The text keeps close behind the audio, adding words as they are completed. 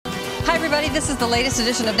Hi, everybody. This is the latest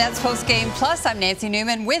edition of Nets Post Game Plus. I'm Nancy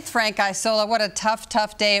Newman with Frank Isola. What a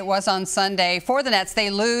tough day it was on Sunday for the Nets. They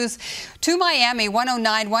lose to Miami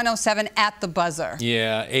 109-107 at the buzzer.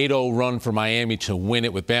 Yeah, 8-0 run for Miami to win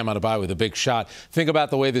it with Bam Adebayo with a big shot. Think about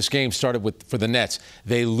the way this game started for the Nets.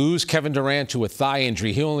 They lose Kevin Durant to a thigh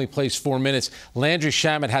injury. He only plays 4 minutes. Landry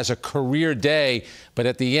Shamet has a career day, but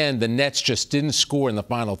at the end, the Nets just didn't score in the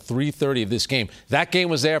final 3:30 of this game. That game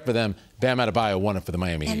was there for them. Bam Adebayo won it for the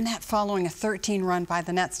Miami Heat. And that following a 13 run by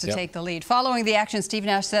the Nets to take the lead. Following the action, Steve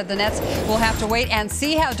Nash said the Nets will have to wait and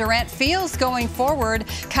see how Durant feels going forward.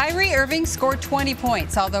 Kyrie Irving scored 20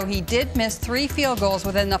 points, although he did miss 3 field goals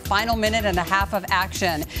within the final minute and a half of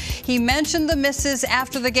action. He mentioned the misses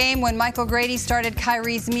after the game when Michael Grady started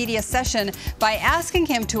Kyrie's media session by asking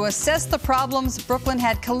him to assess the problems Brooklyn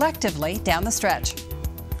had collectively down the stretch.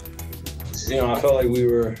 I felt like we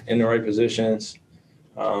were in the right positions.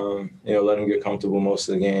 Let them get comfortable most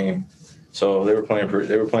of the game. So they were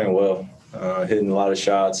playing well, hitting a lot of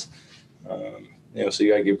shots. So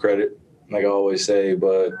you got to give credit, like I always say.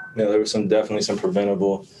 But there was definitely some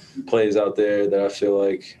preventable plays out there that I feel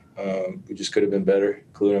like we just could have been better,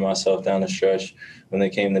 including myself down the stretch when they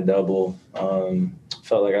came to double.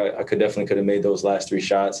 Felt like I could have made those last 3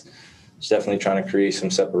 shots. Just definitely trying to create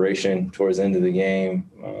some separation towards the end of the game,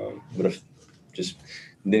 but if just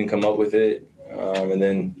didn't come up with it. And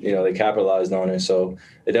then, they capitalized on it. So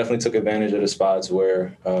they definitely took advantage of the spots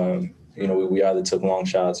where, we either took long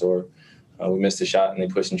shots or we missed a shot and they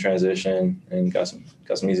pushed in transition and got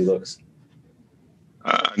some easy looks.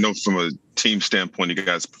 I know from a team standpoint, you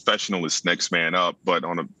guys professional is next man up. But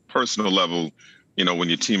on a personal level, when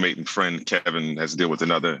your teammate and friend Kevin has to deal with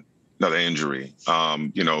another injury, how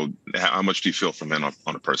much do you feel from him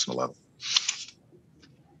on a personal level?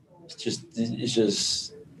 It's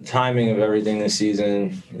just timing of everything this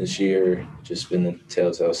year, just been the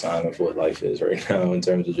telltale sign of what life is right now in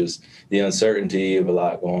terms of just the uncertainty of a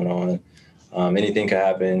lot going on. Anything could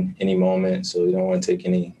happen any moment, so you don't want to take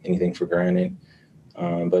anything for granted.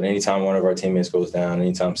 But anytime one of our teammates goes down,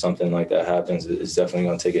 anytime something like that happens, it's definitely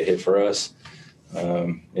going to take a hit for us.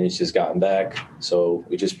 And he's just gotten back, so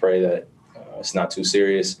we just pray that it's not too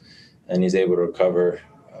serious and he's able to recover.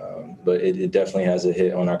 But it definitely has a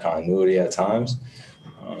hit on our continuity at times.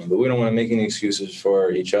 But we don't want to make any excuses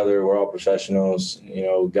for each other. We're all professionals,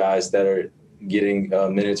 guys that are getting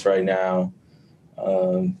minutes right now.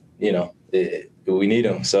 We need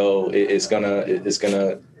them. So it's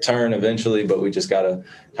gonna turn eventually, but we just gotta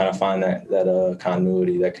kind of find that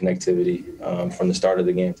continuity, that connectivity from the start of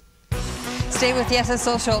the game. Stay with Yes's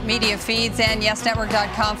social media feeds and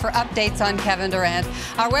YesNetwork.com for updates on Kevin Durant.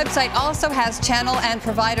 Our website also has channel and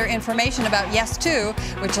provider information about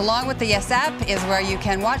Yes2, which along with the Yes app is where you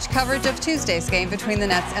can watch coverage of Tuesday's game between the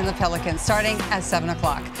Nets and the Pelicans starting at 7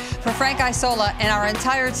 o'clock. For Frank Isola and our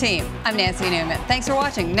entire team, I'm Nancy Newman. Thanks for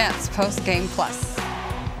watching Nets Post Game Plus.